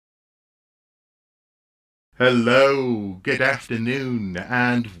Hello, good afternoon,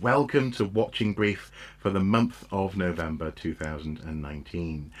 and welcome to Watching Brief for the month of November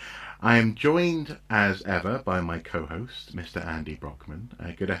 2019. I am joined, as ever, by my co-host, Mr. Andy Brockman.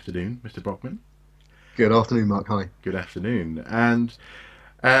 Good afternoon, Mr. Brockman. Good afternoon, Mark. Hi. Good afternoon. And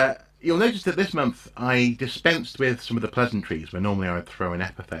you'll notice that this month I dispensed with some of the pleasantries where normally I would throw an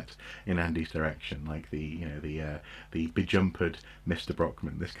epithet in Andy's direction, like the bejumpered Mr.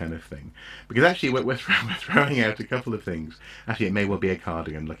 Brockman, this kind of thing. Because actually we're throwing out a couple of things. Actually, it may well be a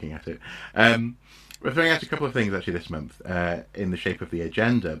cardigan looking at it. We're throwing out a couple of things actually this month in the shape of the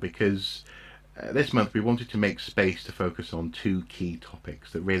agenda because this month we wanted to make space to focus on two key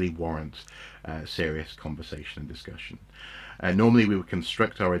topics that really warrant serious conversation and discussion. Normally we would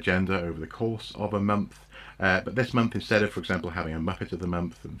construct our agenda over the course of a month, but this month, instead of, for example, having a Muppet of the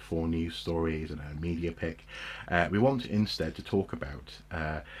Month and 4 news stories and a media pick, we want instead to talk about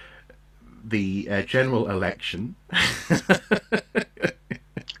the general election.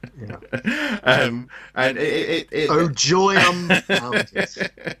 Yeah. And Oh, joy unbounded.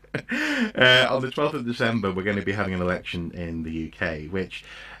 On the 12th of December, we're going to be having an election in the UK, which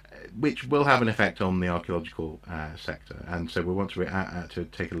will have an effect on the archaeological sector, and so we want to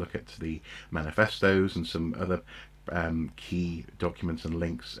take a look at the manifestos and some other key documents and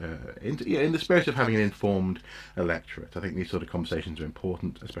links in the spirit of having an informed electorate. I think these sort of conversations are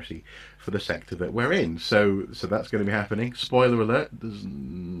important, especially for the sector that we're in. So that's going to be happening. Spoiler alert: there's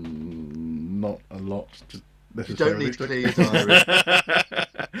not a lot to You don't necessarily. need to clear your diary.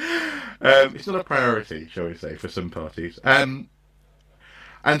 It's not a priority, shall we say, for some parties.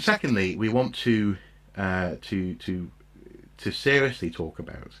 And secondly, we want to seriously talk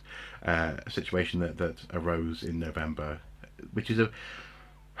about a situation that arose in November, which is a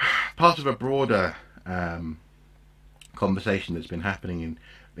part of a broader conversation that's been happening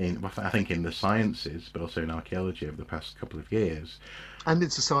well, I think in the sciences, but also in archaeology over the past couple of years. And in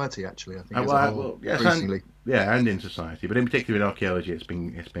society, actually, I think, as a Well, whole, yes, increasingly. and in society, but in particular in archaeology, it's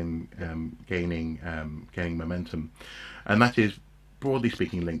been gaining momentum, and that is, broadly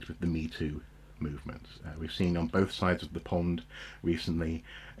speaking, linked with the metoo movement. We've seen on both sides of the pond recently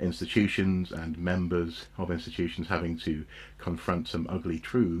institutions and members of institutions having to confront some ugly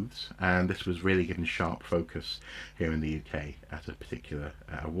truths, and this was really given sharp focus here in the UK at a particular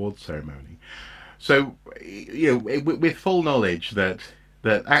awards ceremony. So, with full knowledge that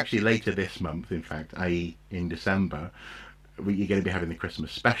actually later this month, in fact, i.e. in December, you're going to be having the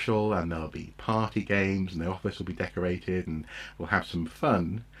Christmas special, and there'll be party games, and the office will be decorated, and we'll have some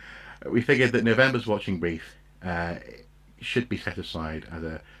fun. We figured that November's Watching Brief should be set aside as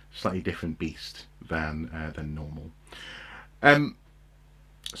a slightly different beast than normal.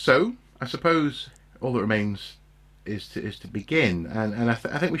 So I suppose all that remains is to begin, and I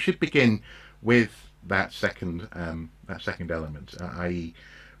think we should begin with that second element, i.e.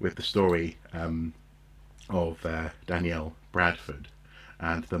 with the story of Danielle Bradford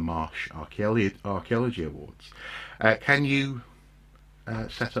and the Marsh Archaeology Awards. Can you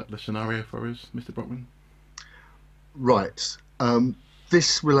set up the scenario for us, Mr. Brockman? Right.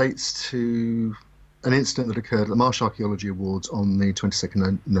 This relates to an incident that occurred at the Marsh Archaeology Awards on the 22nd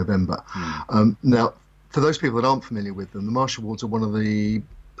of November. Now, for those people that aren't familiar with them, the Marsh Awards are one of the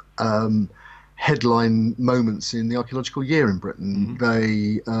headline moments in the archaeological year in Britain.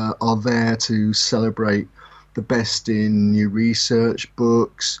 They are there to celebrate the best in new research,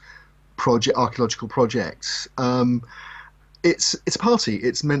 books, archaeological projects. It's a party.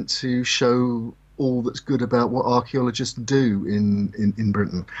 It's meant to show all that's good about what archaeologists do in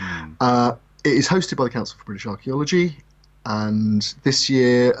Britain. It is hosted by the Council for British Archaeology, and this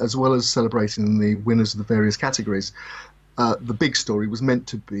year, as well as celebrating the winners of the various categories, the big story was meant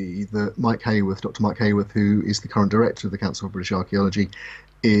to be that Dr. Mike Hayworth, who is the current director of the Council for British Archaeology,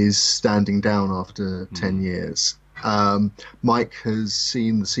 is standing down after 10 years. Mike has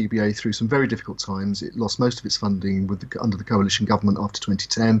seen the CBA through some very difficult times. It lost most of its funding under the coalition government after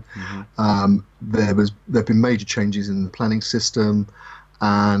 2010. There have been major changes in the planning system,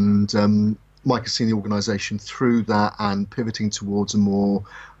 and Mike has seen the organisation through that and pivoting towards a more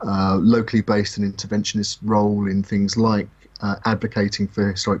locally based and interventionist role in things like advocating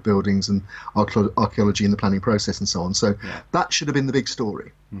for historic buildings and archaeology in the planning process and so on. So that should have been the big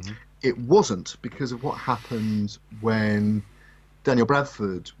story. It wasn't, because of what happened when Danielle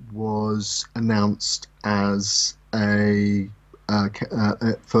Bradford was announced as for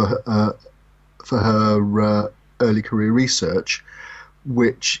her early career research,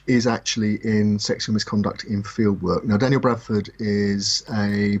 which is actually in sexual misconduct in fieldwork. Now, Danielle Bradford is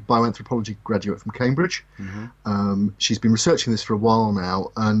a bioanthropology graduate from Cambridge. She's been researching this for a while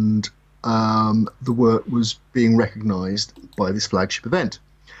now, and the work was being recognised by this flagship event.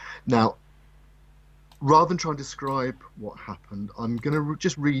 Now, rather than try and describe what happened, I'm going to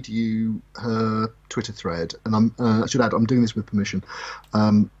just read you her Twitter thread, and I should add, I'm doing this with permission.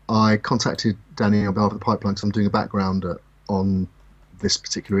 I contacted Danny Bell of the Pipeline because I'm doing a background on this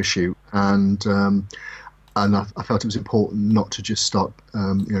particular issue, and I felt it was important not to just start,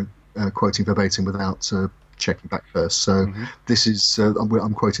 quoting verbatim without checking back first. So this is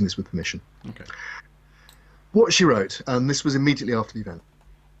I'm quoting this with permission. Okay. What she wrote, and this was immediately after the event.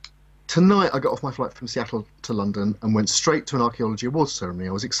 Tonight I got off my flight from Seattle to London and went straight to an archaeology awards ceremony.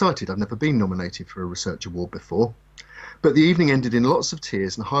 I was excited. I'd never been nominated for a research award before. But the evening ended in lots of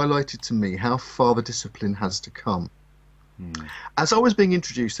tears and highlighted to me how far the discipline has to come. As I was being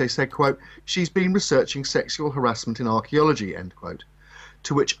introduced, they said, quote, "She's been researching sexual harassment in archaeology," end quote,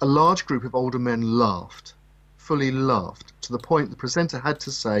 to which a large group of older men laughed, fully laughed, to the point the presenter had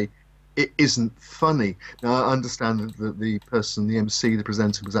to say, "It isn't funny." Now, I understand that the person, the MC, the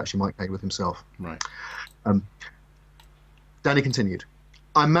presenter, was actually Mike Hayworth himself. Right. Danny continued,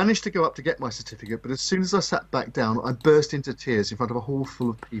 "I managed to go up to get my certificate, but as soon as I sat back down, I burst into tears in front of a hall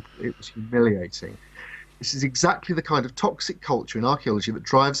full of people. It was humiliating. This is exactly the kind of toxic culture in archaeology that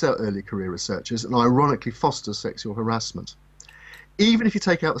drives out early career researchers and ironically fosters sexual harassment. Even if you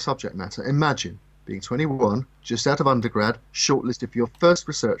take out the subject matter, imagine being 21, just out of undergrad, shortlisted for your first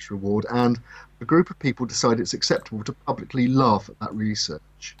research award, and a group of people decide it's acceptable to publicly laugh at that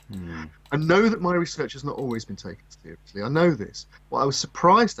research. I know that my research has not always been taken seriously. I know this. What I was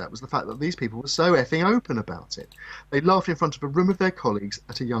surprised at was the fact that these people were so effing open about it. They laughed in front of a room of their colleagues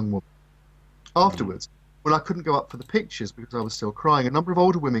at a young woman. Afterwards, when I couldn't go up for the pictures because I was still crying, a number of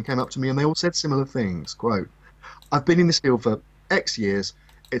older women came up to me and they all said similar things. Quote, "I've been in this field for X years.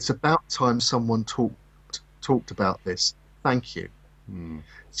 It's about time someone talked about this. Thank you."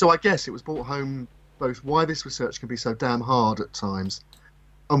 So I guess it was brought home both why this research can be so damn hard at times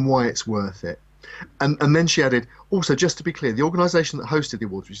and why it's worth it. And then she added, also, just to be clear, the organisation that hosted the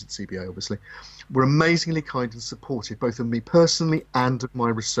awards, which is the CBA obviously, were amazingly kind and supportive, both of me personally and of my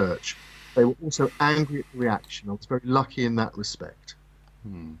research. They were also angry at the reaction. I was very lucky in that respect.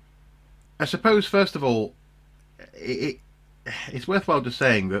 I suppose, first of all, it's worthwhile just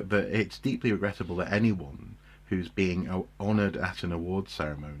saying that it's deeply regrettable that anyone who's being honoured at an awards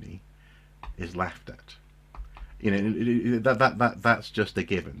ceremony is laughed at. You know, that's just a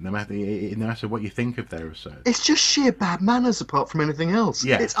given. No matter what you think of their research, it's just sheer bad manners, apart from anything else.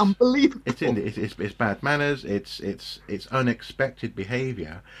 Yeah, it's unbelievable. It's bad manners. It's unexpected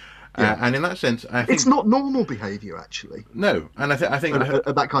behaviour. Yeah. And in that sense, I think it's not normal behaviour, actually. No, and I think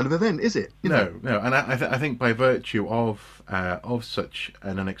at that kind of event, is it? No, and I think by virtue of such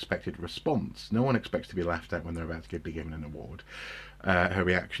an unexpected response, no one expects to be laughed at when they're about to be given an award. Her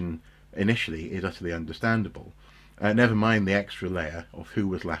reaction initially is utterly understandable. Never mind the extra layer of who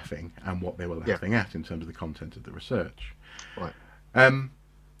was laughing and what they were laughing at in terms of the content of the research. Right.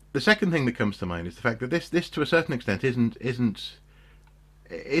 The second thing that comes to mind is the fact that this to a certain extent isn't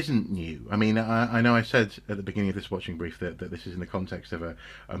new. I mean, I know I said at the beginning of this watching brief that this is in the context of a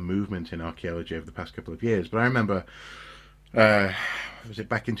movement in archaeology over the past couple of years, but I remember, was it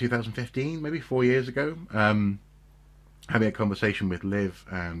back in 2015, maybe 4 years ago, having a conversation with Liv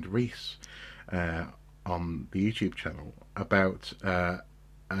and Reese on the YouTube channel about a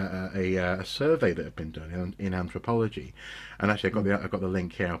survey that had been done in anthropology, and actually I've got the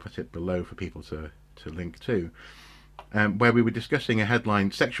link here. I'll put it below for people to link to. Where we were discussing a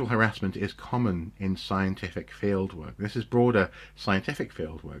headline, "Sexual harassment is common in scientific fieldwork." This is broader scientific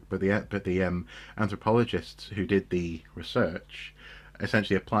fieldwork, but the anthropologists who did the research,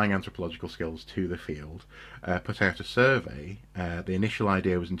 essentially applying anthropological skills to the field, put out a survey. The initial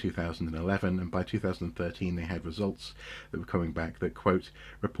idea was in 2011, and by 2013 they had results that were coming back that, quote,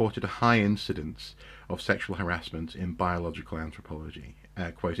 "reported a high incidence of sexual harassment in biological anthropology."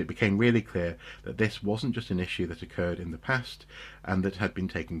 Quote, "It became really clear that this wasn't just an issue that occurred in the past and that had been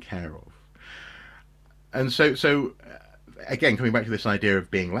taken care of." And so again, coming back to this idea of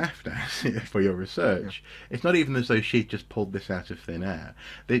being laughed at for your research, it's not even as though she just pulled this out of thin air.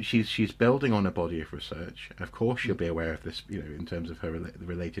 That she's building on a body of research. Of course, she'll be aware of this, you know, in terms of her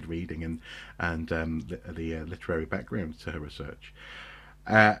related reading and the literary background to her research.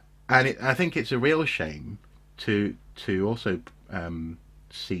 And I think it's a real shame to also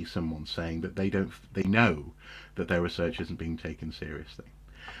see someone saying that they know that their research isn't being taken seriously.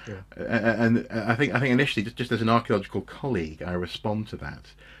 And I think initially, just as an archaeological colleague, I respond to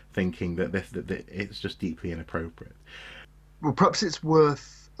that, thinking that it's just deeply inappropriate. Well, perhaps it's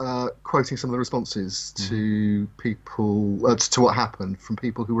worth quoting some of the responses to people to what happened from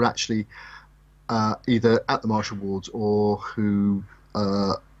people who were actually either at the Marshall Awards or who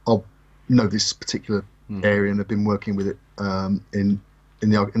know this particular area and have been working with it in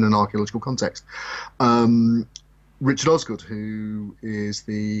an archaeological context. Richard Osgood, who is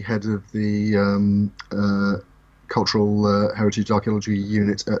the head of the Cultural Heritage Archaeology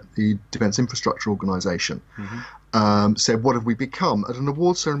Unit at the Defence Infrastructure Organisation, said, "What have we become? At an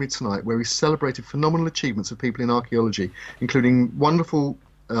award ceremony tonight where we celebrated phenomenal achievements of people in archaeology, including wonderful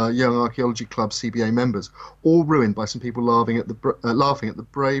young archaeology club CBA members, all ruined by some people laughing at the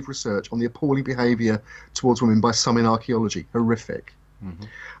brave research on the appalling behaviour towards women by some in archaeology. Horrific."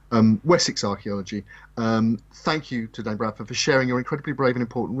 Wessex Archaeology, thank you to Dan Bradford for sharing your incredibly brave and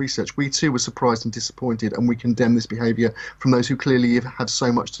important research. We too were surprised and disappointed, and we condemn this behaviour from those who clearly have had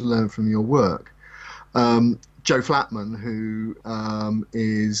so much to learn from your work. Joe Flatman, who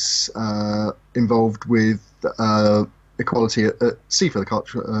is involved with equality at CIfA, the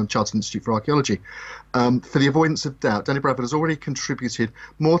Chartered Institute for Archaeology. For the avoidance of doubt, Danny Bradford has already contributed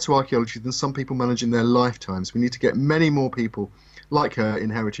more to archaeology than some people manage in their lifetimes. We need to get many more people like her in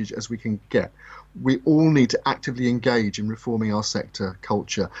heritage as we can get. We all need to actively engage in reforming our sector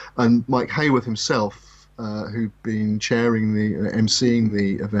culture. And Mike Hayworth himself, who'd been chairing emceeing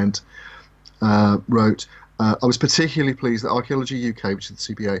the event, wrote, "I was particularly pleased that Archaeology UK, which is the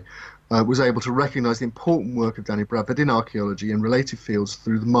CBA, was able to recognise the important work of Danny Bradford in archaeology and related fields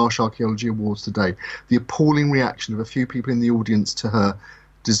through the Marsh Archaeology Awards today. The appalling reaction of a few people in the audience to her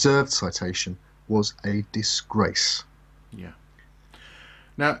deserved citation was a disgrace." Yeah.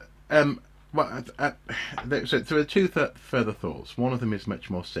 Now, so there are two further thoughts. One of them is much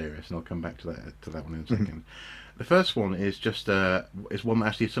more serious, and I'll come back to that one in a second. The first one is just is one that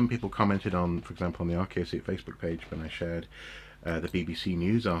actually some people commented on, for example, on the Archaeology Facebook page when I shared the BBC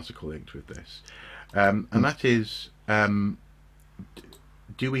News article linked with this, and that is, do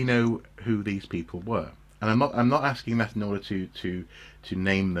we know who these people were? And I'm not asking that in order to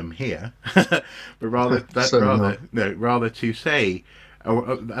name them here, but rather to say.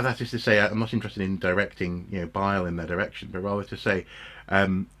 That is to say, I'm not interested in directing bile in their direction, but rather to say,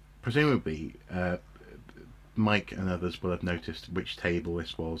 presumably, Mike and others will have noticed which table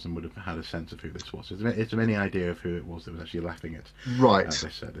this was and would have had a sense of who this was. Is there any idea of who it was that was actually laughing at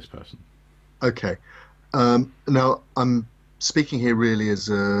this person? Okay. Now, I'm speaking here really as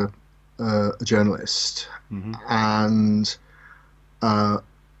a journalist and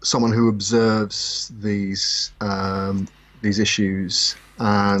someone who observes these issues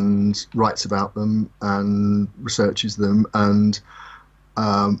and writes about them and researches them, and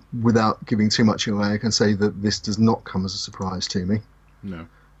without giving too much away, I can say that this does not come as a surprise to me. No.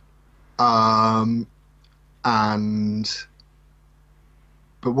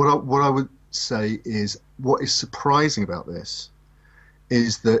 But what I would say is, what is surprising about this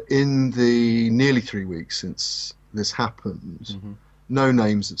is that in the nearly 3 weeks since this happened, no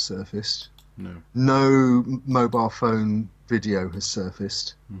names have surfaced. No mobile phone video has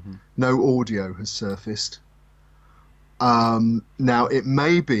surfaced. No audio has surfaced. Now, it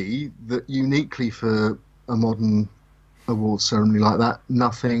may be that uniquely for a modern awards ceremony like that,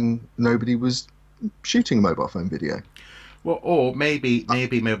 nobody was shooting a mobile phone video. Well, or maybe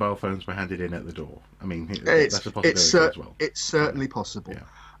mobile phones were handed in at the door. I mean, that's a possibility as well. It's certainly possible. Yeah.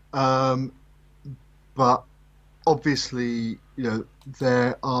 But obviously,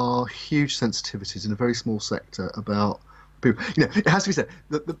 there are huge sensitivities in a very small sector about people. It has to be said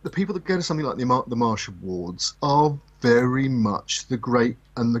that the people that go to something like the Marsh Awards are very much the great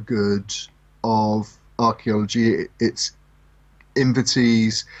and the good of archaeology. It's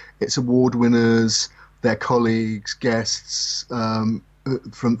invitees, it's award winners, their colleagues, guests from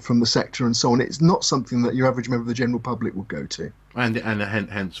the sector, and so on. It's not something that your average member of the general public would go to. And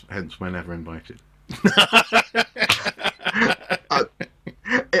hence we're never invited.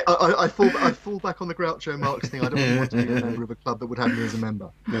 I fall back on the Groucho Marx thing. I don't want to be a member of a club that would have me as a member.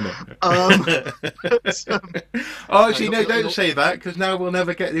 No. Actually, don't say that, because now we'll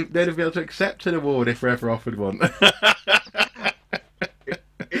never be able to accept an award if we're ever offered one.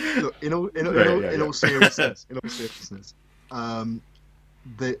 Look, in all seriousness, I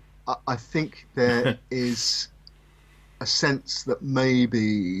think there is a sense that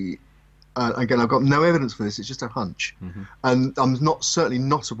maybe. Again, I've got no evidence for this. It's just a hunch, and I'm certainly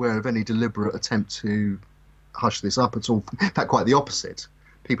not aware of any deliberate attempt to hush this up at all. In fact, quite the opposite.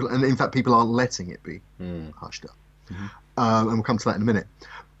 People aren't letting it be hushed up, and we'll come to that in a minute.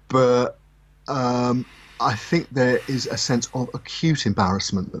 But I think there is a sense of acute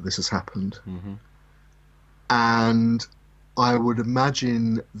embarrassment that this has happened, and I would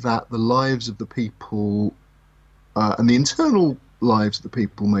imagine that the lives of the people and the internal lives of the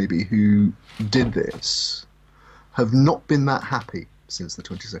people maybe who did this have not been that happy since the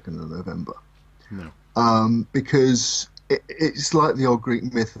 22nd of November. No. Because it's like the old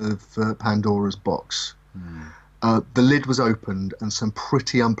Greek myth of Pandora's box. The lid was opened and some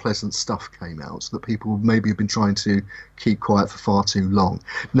pretty unpleasant stuff came out that people maybe have been trying to keep quiet for far too long.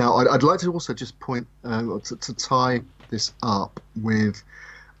 Now, I'd like to also just point to tie this up with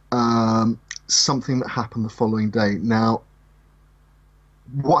something that happened the following day. Now,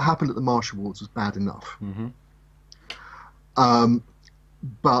 what happened at the Marsh Awards was bad enough.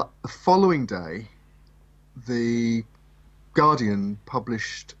 But the following day, the Guardian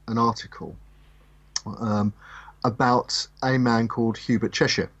published an article about a man called HUBERT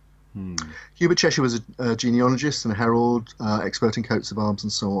CHESSHYRE. HUBERT CHESSHYRE was a genealogist and a herald, expert in coats of arms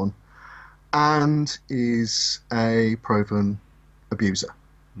and so on, and is a proven abuser.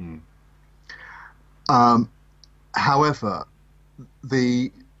 However,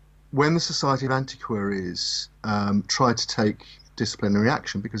 when the Society of Antiquaries tried to take disciplinary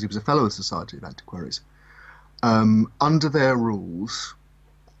action, because he was a fellow of the Society of Antiquaries, under their rules,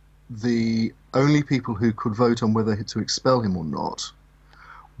 the only people who could vote on whether to expel him or not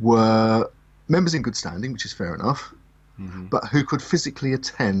were members in good standing, which is fair enough, but who could physically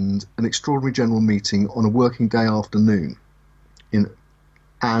attend an extraordinary general meeting on a working day afternoon.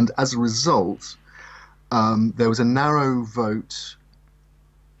 And as a result, there was a narrow vote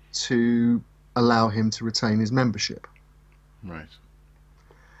to allow him to retain his membership. Right.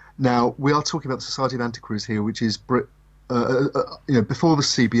 Now, we are talking about the Society of Antiquaries here, which is, before the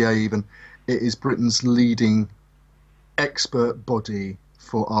CBA even, it is Britain's leading expert body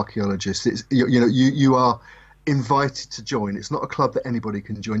for archaeologists. It's, you are invited to join. It's not a club that anybody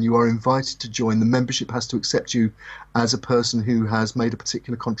can join. You are invited to join. The membership has to accept you as a person who has made a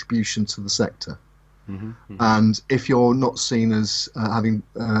particular contribution to the sector. And if you're not seen as having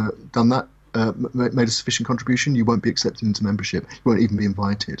done that, made a sufficient contribution, you won't be accepted into membership. You won't even be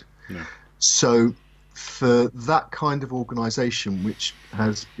invited. No. So for that kind of organisation, which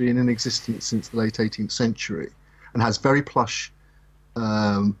has been in existence since the late 18th century and has very plush,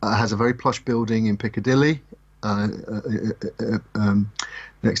 has a very plush building in Piccadilly,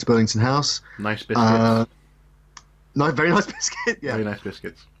 next to Burlington House. Nice biscuits. Very nice biscuit. Yeah. Very nice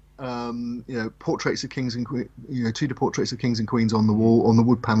biscuits. Portraits of kings and Tudor portraits of kings and queens on the wall, on the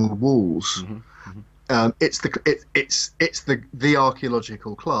wood panelled walls. It's the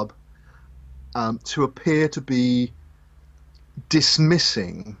archaeological club to appear to be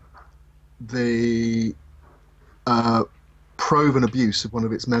dismissing the proven abuse of one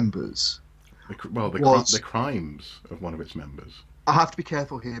of its members. The crimes of one of its members. I have to be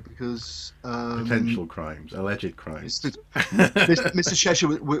careful here because potential crimes, alleged crimes. Mr.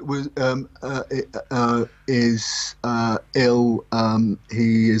 CHESSHYRE is ill.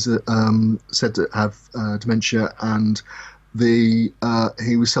 He is said to have dementia, and he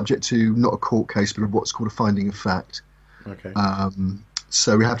was subject to not a court case, but what's called a finding of fact. Okay.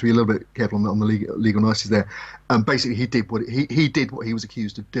 So we have to be a little bit careful on the legal niceties there. Basically, he did what he was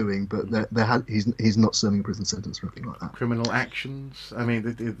accused of doing, but he's not serving a prison sentence or anything like that. Criminal actions. I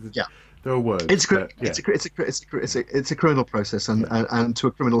mean, there are words. It's a criminal process, and to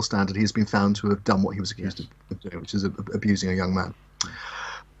a criminal standard, he has been found to have done what he was accused of doing, which is abusing a young man.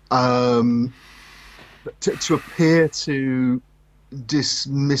 To appear to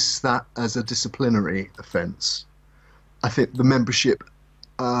dismiss that as a disciplinary offence, I think the membership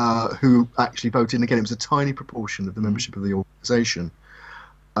who actually voted, and again, it was a tiny proportion of the membership of the organisation,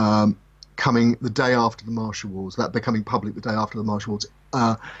 coming the day after the Marsh Awards, that becoming public the day after the Marsh Awards,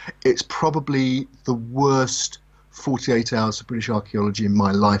 it's probably the worst 48 hours of British archaeology in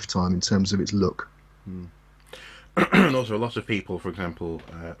my lifetime in terms of its look. And also a lot of people, for example,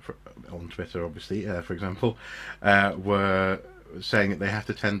 on Twitter, obviously, for example, were saying that they have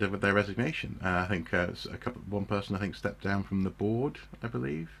to tender with their resignation. I think one person stepped down from the board, I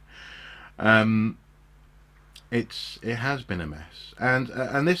believe. It has been a mess, and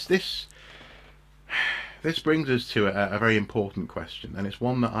this brings us to a very important question, and it's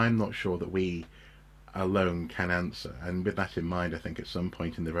one that I'm not sure that we alone can answer. And with that in mind, I think at some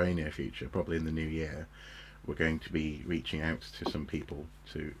point in the very near future, probably in the new year, we're going to be reaching out to some people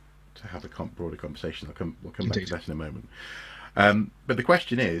to have a broader conversation. We'll come back to that in a moment. But the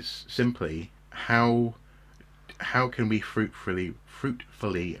question is simply how can we fruitfully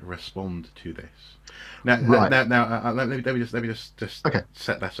respond to this? Now, let me just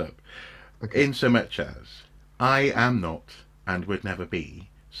set that up. Okay. In so much as I am not and would never be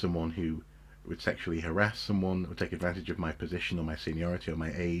someone who would sexually harass someone or take advantage of my position or my seniority or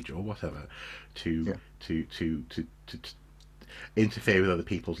my age or whatever to Yeah. to interfere with other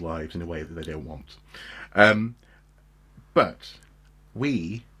people's lives in a way that they don't want. Um, but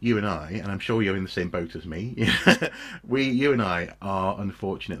you and I, and I'm sure you're in the same boat as me, you and I are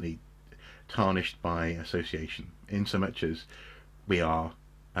unfortunately tarnished by association, in so much as we are.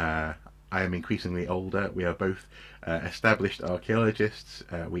 I am increasingly older. We are both established archaeologists.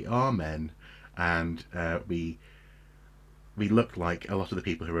 We are men, and we look like a lot of the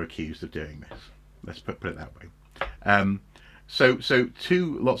people who are accused of doing this. Let's put it that way. So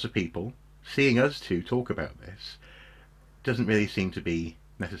to lots of people, seeing us two talk about this doesn't really seem to be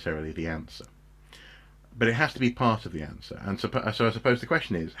necessarily the answer. But it has to be part of the answer. And so I suppose the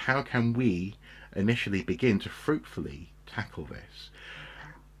question is, how can we initially begin to fruitfully tackle this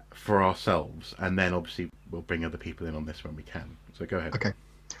for ourselves? And then obviously we'll bring other people in on this when we can. So go ahead. Okay.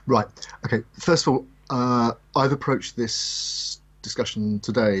 Right. Okay. First of all, I've approached this discussion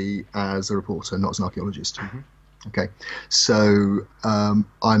today as a reporter, not as an archaeologist. Mm-hmm. Okay. So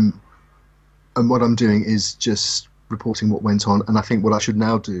what I'm doing is just reporting what went on, and I think what I should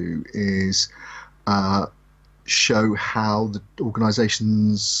now do is show how the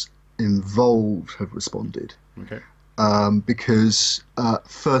organisations involved have responded. Okay. Because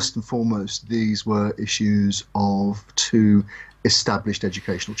first and foremost, these were issues of two established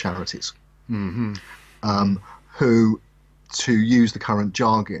educational charities, Mm-hmm. who, to use the current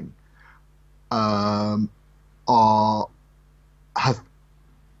jargon, have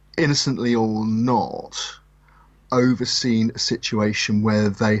innocently or not overseen a situation where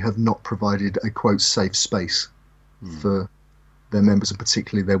they have not provided a quote safe space for their members, and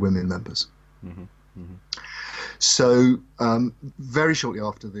particularly their women members. Mm-hmm. Mm-hmm. So very shortly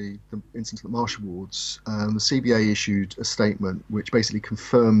after the incident at the Marsh Awards, the CBA issued a statement which basically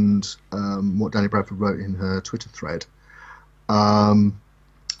confirmed what Danny Bradford wrote in her Twitter thread, and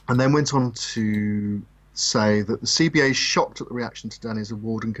then went on to say that the CBA is shocked at the reaction to Danny's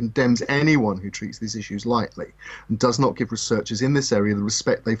award and condemns anyone who treats these issues lightly and does not give researchers in this area the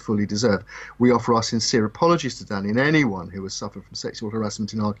respect they fully deserve. We offer our sincere apologies to Danny and anyone who has suffered from sexual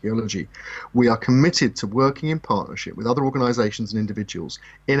harassment in archaeology. We are committed to working in partnership with other organisations and individuals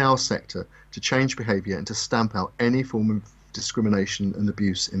in our sector to change behaviour and to stamp out any form of discrimination and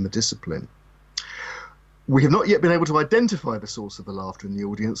abuse in the discipline. We have not yet been able to identify the source of the laughter in the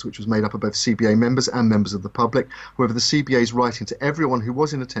audience, which was made up of both CBA members and members of the public. However, the CBA is writing to everyone who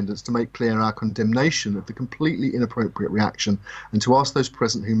was in attendance to make clear our condemnation of the completely inappropriate reaction, and to ask those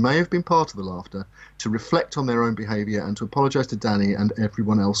present who may have been part of the laughter to reflect on their own behaviour and to apologise to Danny and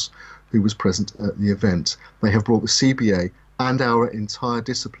everyone else who was present at the event. They have brought the CBA and our entire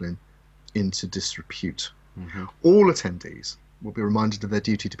discipline into disrepute. Mm-hmm. All attendees will be reminded of their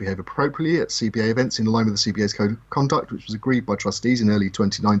duty to behave appropriately at CBA events in line with the CBA's Code of Conduct, which was agreed by trustees in early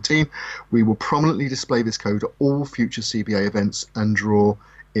 2019. We will prominently display this code at all future CBA events and draw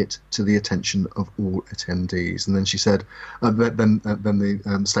it to the attention of all attendees. And then she said, then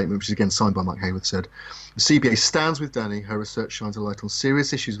the statement, which is again signed by Mike Hayworth, said, the CBA stands with Danny. Her research shines a light on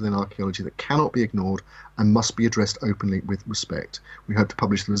serious issues within archaeology that cannot be ignored and must be addressed openly with respect. We hope to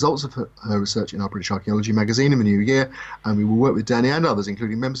publish the results of her research in our British Archaeology magazine in the new year, and we will work with Danny and others,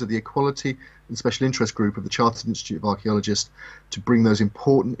 including members of the Equality and Special Interest Group of the Chartered Institute of Archaeologists, to bring those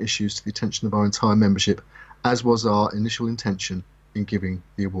important issues to the attention of our entire membership, as was our initial intention in giving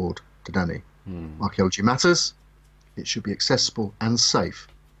the award to Danny. Archaeology matters. It should be accessible and safe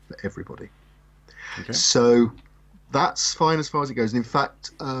for everybody. Okay. So that's fine as far as it goes. And in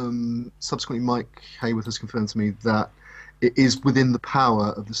fact, subsequently, Mike Hayworth has confirmed to me that it is within the power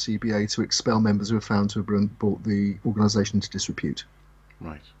of the CBA to expel members who are found to have brought the organisation into disrepute.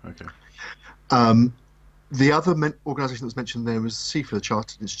 Right. Okay. The other organisation that was mentioned there was CIfA, the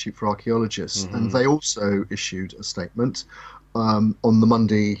Chartered Institute for Archaeologists, and they also issued a statement on the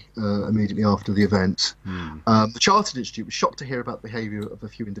Monday immediately after the event. The Chartered Institute was shocked to hear about the behaviour of a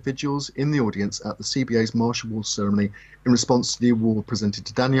few individuals in the audience at the CBA's Marsh Awards ceremony in response to the award presented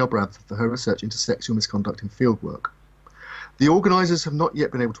to Danielle Bradford for her research into sexual misconduct in fieldwork. The organisers have not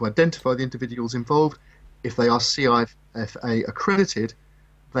yet been able to identify the individuals involved. If they are CIfA accredited,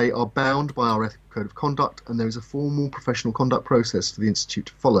 they are bound by our ethical code of conduct, and there is a formal professional conduct process for the Institute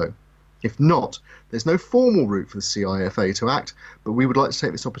to follow. If not, there's no formal route for the CIfA to act, but we would like to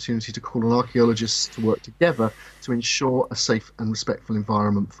take this opportunity to call on archaeologists to work together to ensure a safe and respectful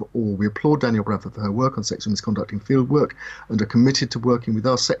environment for all. We applaud Danielle Bradford for her work on sexual misconduct in fieldwork and are committed to working with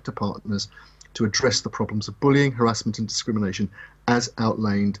our sector partners to address the problems of bullying, harassment and discrimination as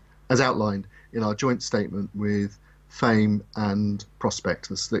outlined in our joint statement with Fame and Prospect.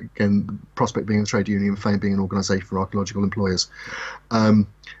 Again, Prospect being a trade union, Fame being an organisation for archaeological employers. It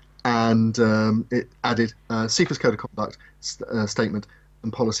added CIfA's Code of Conduct statement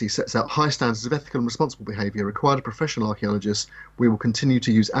and policy sets out high standards of ethical and responsible behaviour required of professional archaeologists. We will continue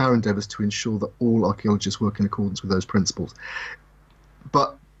to use our endeavours to ensure that all archaeologists work in accordance with those principles.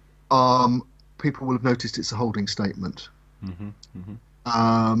 But people will have noticed it's a holding statement.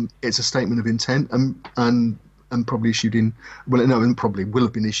 It's a statement of intent and probably issued in, well, no, and probably will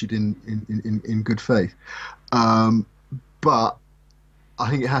have been issued in good faith. But I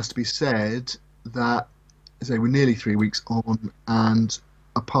think it has to be said that, say, we're nearly 3 weeks on, and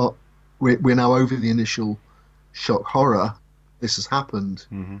we're now over the initial shock horror. This has happened,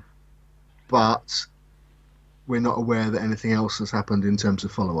 but we're not aware that anything else has happened in terms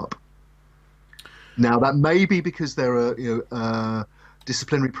of follow-up. Now, that may be because there are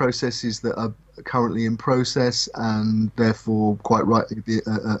disciplinary processes that are currently in process and therefore quite rightly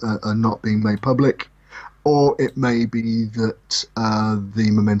are not being made public, or it may be that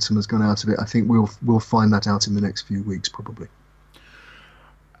the momentum has gone out of it. I think we'll find that out in the next few weeks, probably.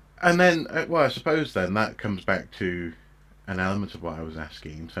 And then, well, I suppose then that comes back to an element of what I was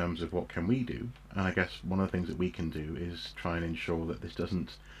asking in terms of what can we do. And I guess one of the things that we can do is try and ensure that this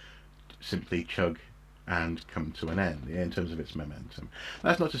doesn't simply chug and come to an end in terms of its momentum.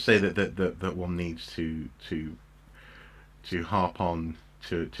 That's not to say that one needs to harp on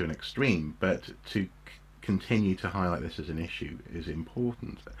to an extreme, but to continue to highlight this as an issue is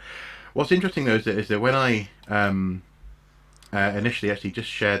important. What's interesting though is that when I initially actually just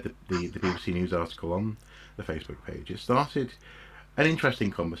shared the BBC News article on the Facebook page, it started an interesting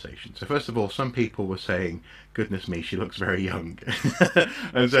conversation. So first of all, some people were saying, "Goodness me, she looks very young,"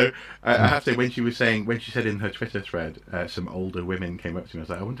 and so I have to say, when she said in her Twitter thread, some older women came up to me. I was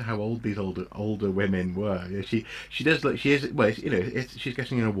like, I wonder how old these older women were. You know, she does look. She is, well, she's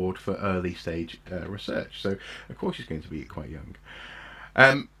getting an award for early stage research, so of course she's going to be quite young.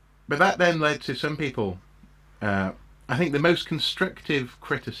 But that then led to some people. I think the most constructive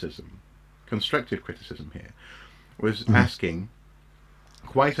criticism here was asking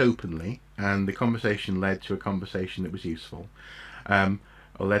quite openly, and the conversation led to a conversation that was useful, or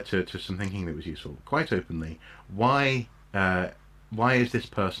led to some thinking that was useful, quite openly, why is this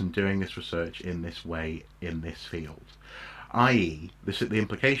person doing this research in this way in this field? I.e., the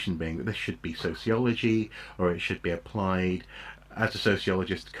implication being that this should be sociology, or it should be applied as a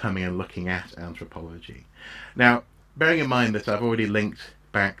sociologist coming and looking at anthropology. Now, bearing in mind that I've already linked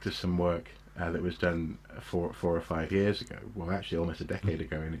back to some work that was done 4 or 5 years ago, well, actually almost a decade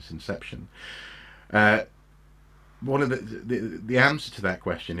ago in its inception. One of the answer to that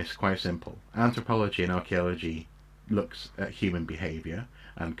question is quite simple. Anthropology and archaeology looks at human behaviour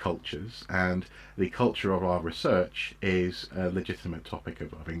and cultures, and the culture of our research is a legitimate topic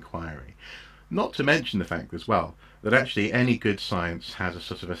of inquiry. Not to mention the fact as well that actually any good science has a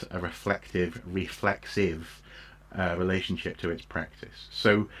sort of a reflexive relationship to its practice.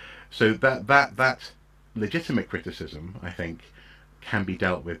 So that legitimate criticism, I think, can be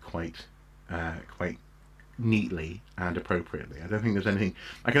dealt with quite neatly and appropriately. I don't think there's anything.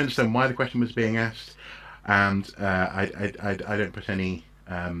 I can understand why the question was being asked, and I don't put any.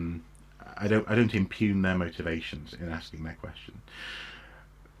 I don't impugn their motivations in asking that question.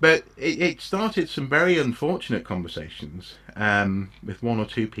 But it started some very unfortunate conversations with 1 or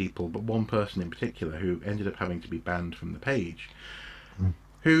 2 people, but one person in particular who ended up having to be banned from the page,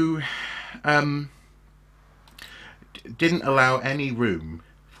 who didn't allow any room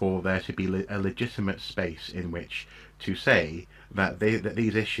for there to be a legitimate space in which to say that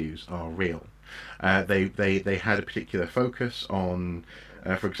these issues are real. They had a particular focus on,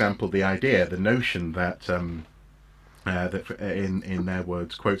 for example, the notion that in their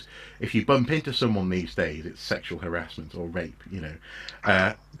words, quote, if you bump into someone these days, it's sexual harassment or rape. You know,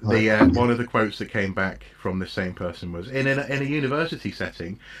 one of the quotes that came back from the same person was, in a university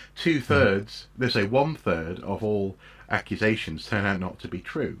setting, 2/3, let's say 1/3 of all accusations turn out not to be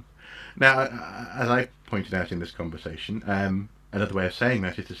true. Now, as I pointed out in this conversation, another way of saying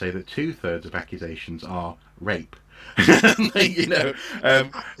that is to say that 2/3 of accusations are rape. You know,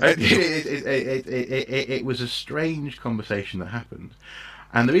 it was a strange conversation that happened,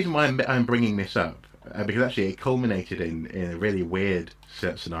 and the reason why I'm bringing this up, because actually it culminated in a really weird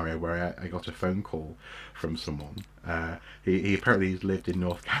scenario where I got a phone call from someone. He apparently lived in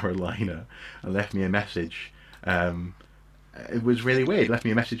North Carolina and left me a message. It was really weird. Left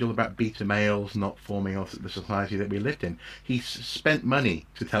me a message all about beta males not forming the society that we lived in. He spent money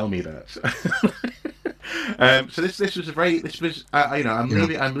to tell me that. So this was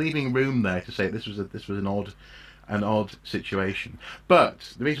I'm leaving room there to say this was an odd an odd situation.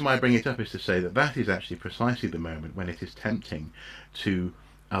 But the reason why I bring it up is to say that that is actually precisely the moment when it is tempting to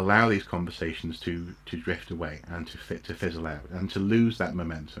allow these conversations to drift away and to fizzle out and to lose that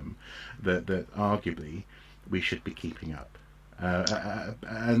momentum that arguably we should be keeping up.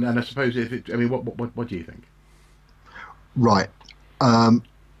 And I suppose what do you think? Right.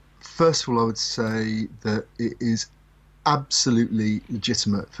 First of all, I would say that it is absolutely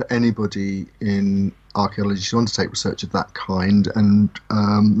legitimate for anybody in archaeology to undertake research of that kind, and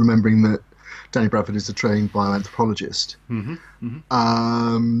remembering that Danny Bradford is a trained bioanthropologist.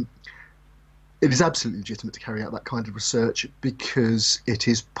 It is absolutely legitimate to carry out that kind of research because it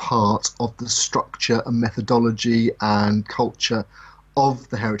is part of the structure and methodology and culture of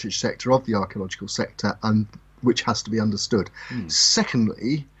the heritage sector, of the archaeological sector, and which has to be understood.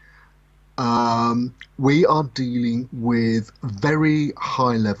 Secondly, we are dealing with very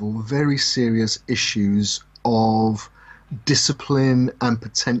high level, very serious issues of discipline and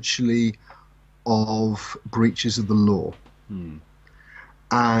potentially of breaches of the law.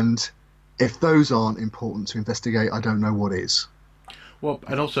 And if those aren't important to investigate, I don't know what is. Well,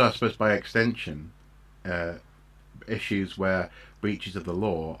 and also I suppose by extension, issues where breaches of the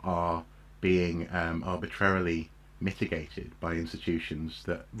law are being arbitrarily mitigated by institutions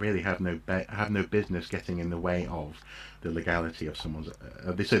that really have no business getting in the way of the legality of someone's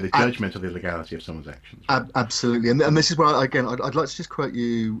the judgment of the legality of someone's actions. Right? Absolutely, and this is where again I'd like to just quote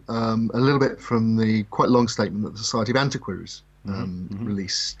you a little bit from the quite long statement that the Society of Antiquaries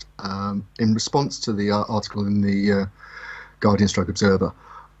released in response to the article in the Guardian/Observer,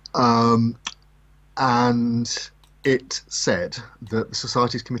 and it said that the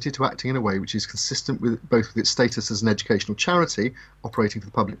Society is committed to acting in a way which is consistent with both its status as an educational charity operating for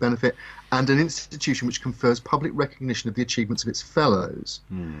the public benefit and an institution which confers public recognition of the achievements of its fellows.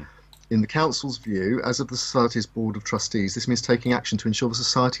 In the Council's view, as of the Society's Board of Trustees, this means taking action to ensure the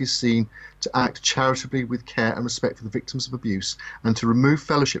Society is seen to act charitably with care and respect for the victims of abuse and to remove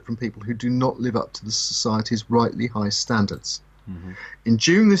fellowship from people who do not live up to the Society's rightly high standards. In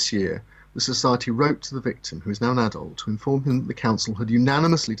June this year, the Society wrote to the victim, who is now an adult, to inform him that the Council had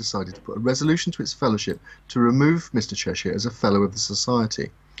unanimously decided to put a resolution to its fellowship to remove Mr. Cheshire as a Fellow of the Society.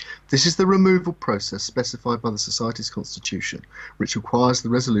 This is the removal process specified by the Society's Constitution, which requires the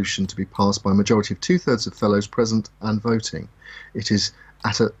resolution to be passed by a majority of 2/3 of Fellows present and voting. It is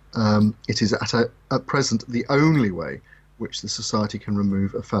at present the only way which the Society can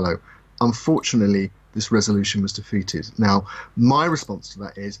remove a Fellow. Unfortunately, this resolution was defeated. Now, my response to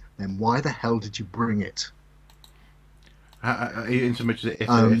that is, then why the hell did you bring it? In so much as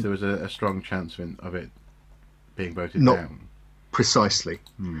if there was a strong chance of it being voted down. Precisely.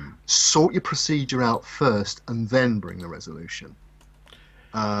 Sort your procedure out first and then bring the resolution.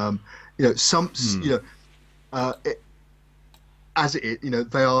 As it is,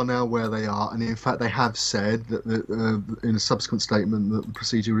 they are now where they are, and in fact they have said that in a subsequent statement that the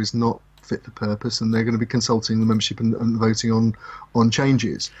procedure is not fit for purpose, and they're going to be consulting the membership and voting on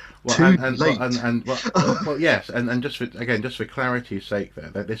changes. Well, yes, and just for clarity's sake,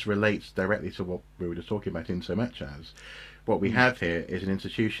 that this relates directly to what we were just talking about, in so much as what we have here is an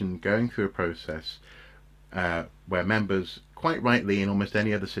institution going through a process where members, quite rightly, in almost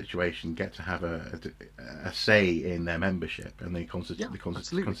any other situation, get to have a say in their membership and the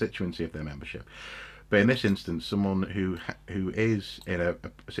constituency of their membership. But in this instance, someone who is in a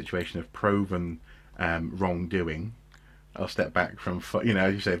situation of proven wrongdoing, I'll step back from,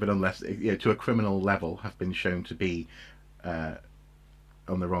 as you say, but unless to a criminal level, have been shown to be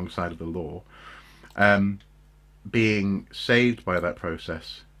on the wrong side of the law, being saved by that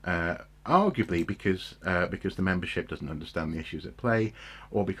process, arguably because the membership doesn't understand the issues at play,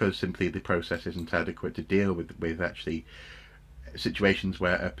 or because simply the process isn't adequate to deal with actually situations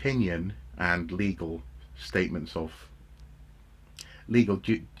where opinion and legal statements of legal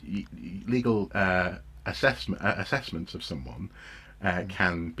assessments of someone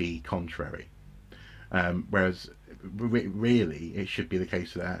can be contrary, whereas really it should be the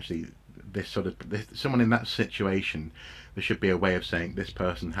case that actually someone in that situation, there should be a way of saying this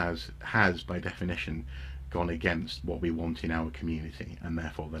person has by definition gone against what we want in our community, and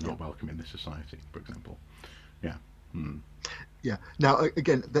therefore they're not welcome in this society, for example. Yeah. Now,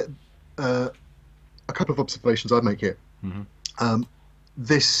 again, a couple of observations I'd make here.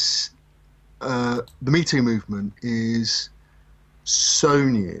 The Me Too movement is so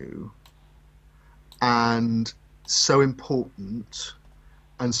new and so important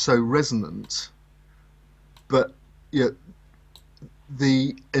and so resonant, but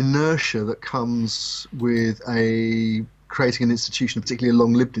the inertia that comes with creating an institution, particularly a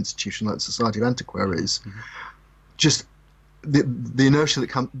long-lived institution like the Society of Antiquaries, just the inertia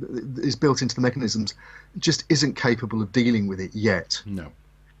that is built into the mechanisms just isn't capable of dealing with it yet. No.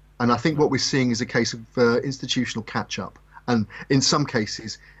 And I think what we're seeing is a case of institutional catch-up, and in some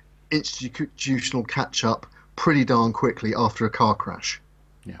cases, institutional catch-up pretty darn quickly after a car crash,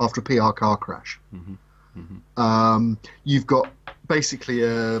 after a PR car crash. You've got basically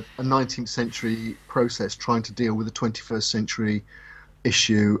a 19th century process trying to deal with a 21st century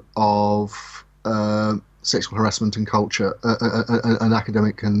issue of sexual harassment and culture, and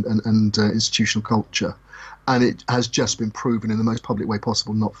academic and institutional culture, and it has just been proven in the most public way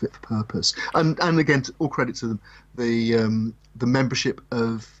possible not fit for purpose. And again, all credit to them, the membership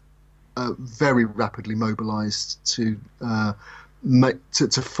of very rapidly mobilised to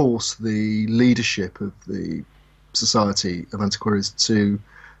force the leadership of the Society of Antiquaries to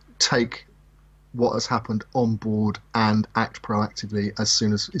take what has happened on board and act proactively as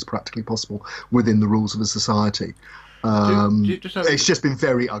soon as is practically possible within the rules of a society. It's just been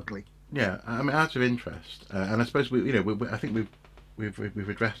very ugly. Yeah, I mean, out of interest, and I suppose I think we've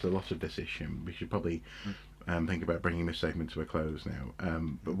addressed a lot of this issue. We should probably think about bringing this segment to a close now.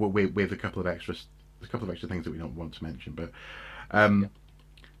 But with a couple of extra things that we don't want to mention. But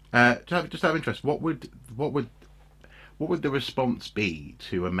just out of interest, what would the response be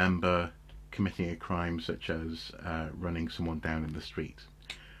to a member committing a crime such as running someone down in the street,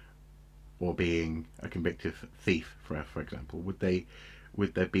 or being a convicted thief, for example? Would there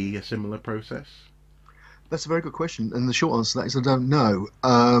be a similar process? That's a very good question, and the short answer to that is I don't know.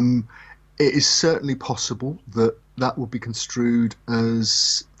 It is certainly possible that would be construed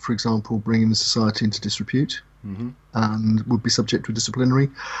as, for example, bringing the society into disrepute, and would be subject to a disciplinary.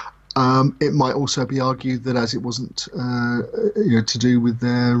 It might also be argued that as it wasn't to do with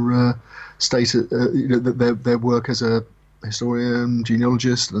their their work as a historian,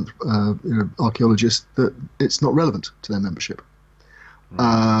 genealogist, and archaeologist, that it's not relevant to their membership.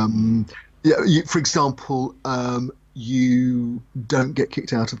 For example, you don't get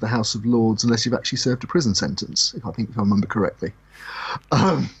kicked out of the House of Lords unless you've actually served a prison sentence, if I remember correctly.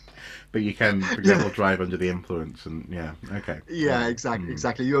 But you can, for example, drive under the influence, and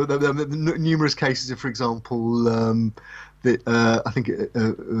exactly. There are numerous cases of, for example, I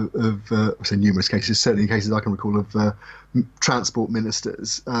say numerous cases, certainly cases I can recall of transport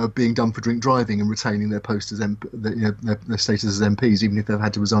ministers being done for drink driving and retaining their post as their status as MPs, even if they've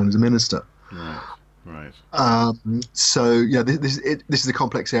had to resign as a minister. Right. So this is a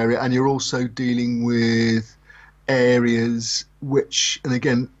complex area, and you're also dealing with areas which, and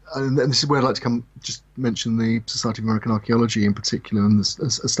again, and this is where I'd like to just mention the Society of American Archaeology in particular, and a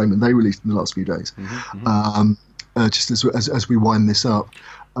statement they released in the last few days, just as we wind this up.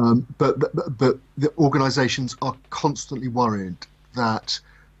 But the organisations are constantly worried that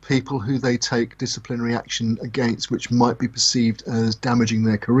people who they take disciplinary action against, which might be perceived as damaging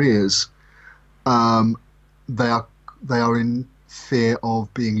their careers, they are in fear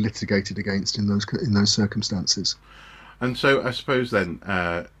of being litigated against in those circumstances. And so I suppose then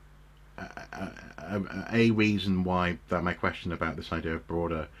a reason why that my question about this idea of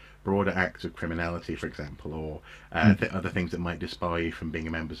broader acts of criminality, for example, or other things that might disbar you from being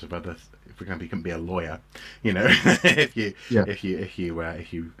a member of other. For example, you couldn't be a lawyer, if you were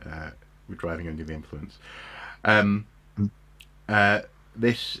driving under the influence.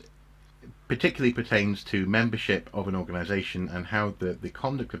 This particularly pertains to membership of an organisation and how the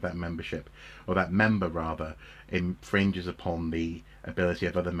conduct of that membership, or that member rather, infringes upon the ability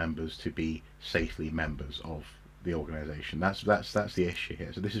of other members to be safely members of the organisation. That's the issue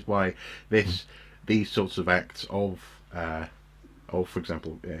here. So this is why these sorts of acts of for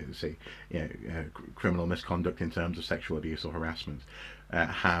example, criminal misconduct in terms of sexual abuse or harassment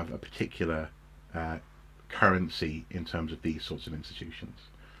have a particular currency in terms of these sorts of institutions.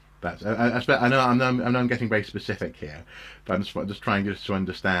 I know I'm getting very specific here, but I'm just trying to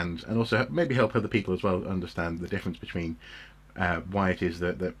understand, and also maybe help other people as well understand the difference between why it is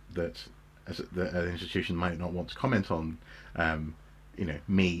that an institution might not want to comment on,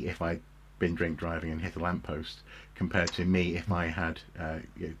 me if I'd been drink driving and hit a lamppost, compared to me if I had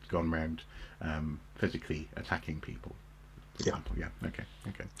gone round physically attacking people, for example.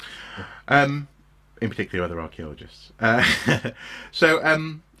 In particular, other archaeologists. So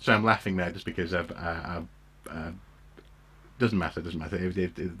I'm laughing there just because doesn't matter.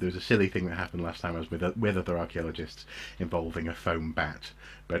 There was a silly thing that happened last time I was with other archaeologists involving a foam bat,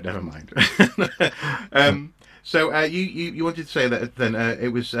 but never mind. So you wanted to say that then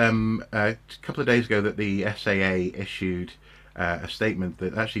it was a couple of days ago that the SAA issued a statement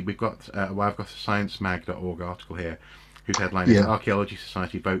that actually we've got. I've got a sciencemag.org article here whose headline is Archaeology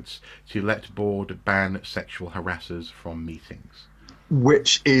Society votes to let board ban sexual harassers from meetings.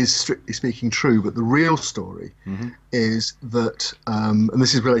 Which is strictly speaking true, but the real story is that, and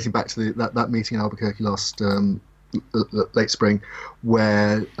this is relating back to that meeting in Albuquerque last late spring,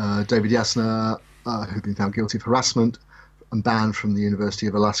 where David Yasner, who'd been found guilty of harassment and banned from the University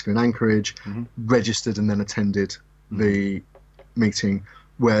of Alaska in Anchorage, registered and then attended the meeting,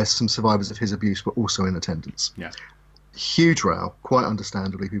 where some survivors of his abuse were also in attendance. Yeah. Huge row, quite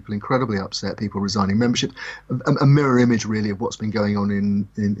understandably, people incredibly upset, people resigning membership, a mirror image really of what's been going on in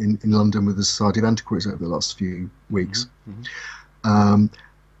London with the Society of Antiquaries over the last few weeks.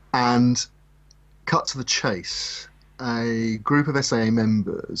 And cut to the chase, a group of SAA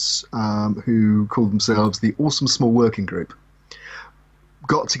members who call themselves the Awesome Small Working Group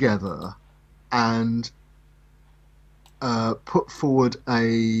got together and put forward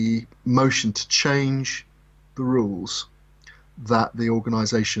a motion to change the rules that the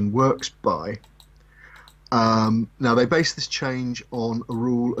organisation works by. Now, they base this change on a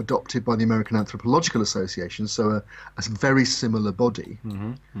rule adopted by the American Anthropological Association, so a very similar body.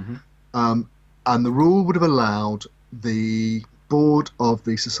 And the rule would have allowed the board of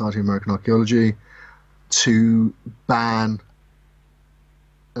the Society of American Archaeology to ban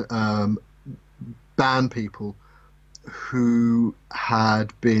people who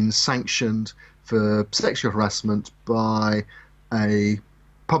had been sanctioned for sexual harassment by a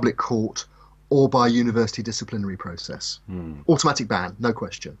public court or by university disciplinary process. Automatic ban, no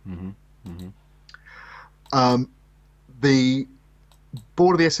question. The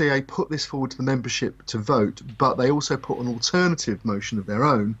board of the SAA put this forward to the membership to vote, but they also put an alternative motion of their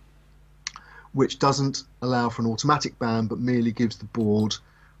own, which doesn't allow for an automatic ban, but merely gives the board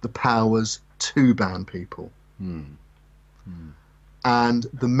the powers to ban people. And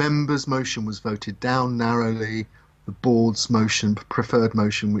the members' motion was voted down narrowly. The board's motion, preferred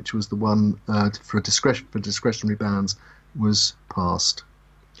motion, which was the one for discretionary bans, was passed.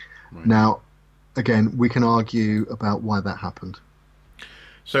 Now, again, we can argue about why that happened.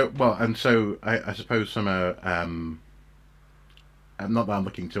 So, well, and so I suppose some not that I'm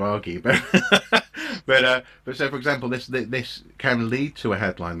looking to argue, but but so, for example, this can lead to a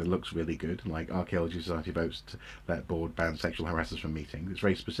headline that looks really good, like Archaeology Society votes to let board ban sexual harassers from meetings. It's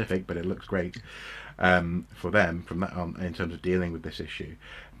very specific, but it looks great for them from that on, in terms of dealing with this issue.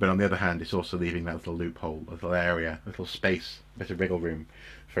 But on the other hand, it's also leaving that little loophole, little area, little space, bit of wriggle room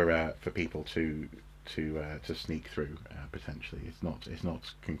for people to sneak through potentially. It's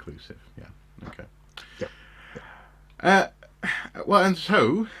not conclusive. Yeah. Okay. Yeah. Well, and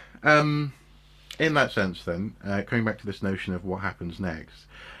so, in that sense then, coming back to this notion of what happens next,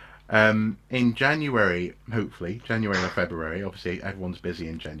 in January, hopefully, January or February, obviously everyone's busy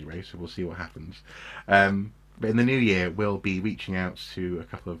in January, so we'll see what happens. But in the new year, we'll be reaching out to a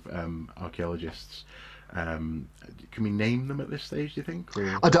couple of archaeologists. Can we name them at this stage, do you think?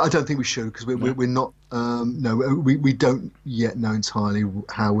 Or? I don't think we should, because we're not. We don't yet know entirely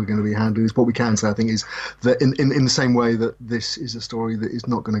how we're going to be handling this. What we can say, I think, is that in the same way that this is a story that is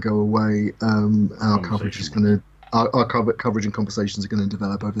not going to go away, our coverage is going to our coverage and conversations are going to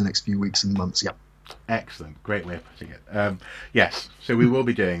develop over the next few weeks and months. Yeah. Excellent, great way of putting it. Yes, so we will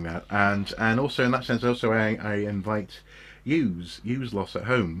be doing that, and also in that sense, also I invite use loss at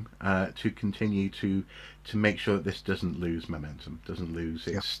home to continue to make sure that this doesn't lose momentum, doesn't lose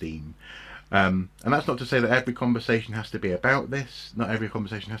its steam. And that's not to say that every conversation has to be about this, not every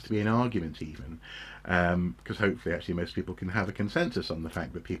conversation has to be an argument even, because hopefully actually most people can have a consensus on the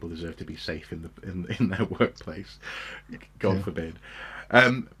fact that people deserve to be safe in their workplace, God forbid.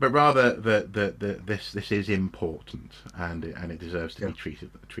 But rather that this is important, and it deserves to be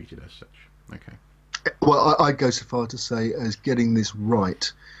treated as such. Okay. Well, I'd go so far to say as getting this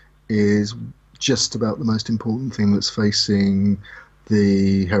right is just about the most important thing that's facing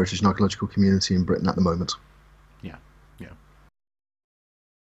the heritage and archaeological community in Britain at the moment.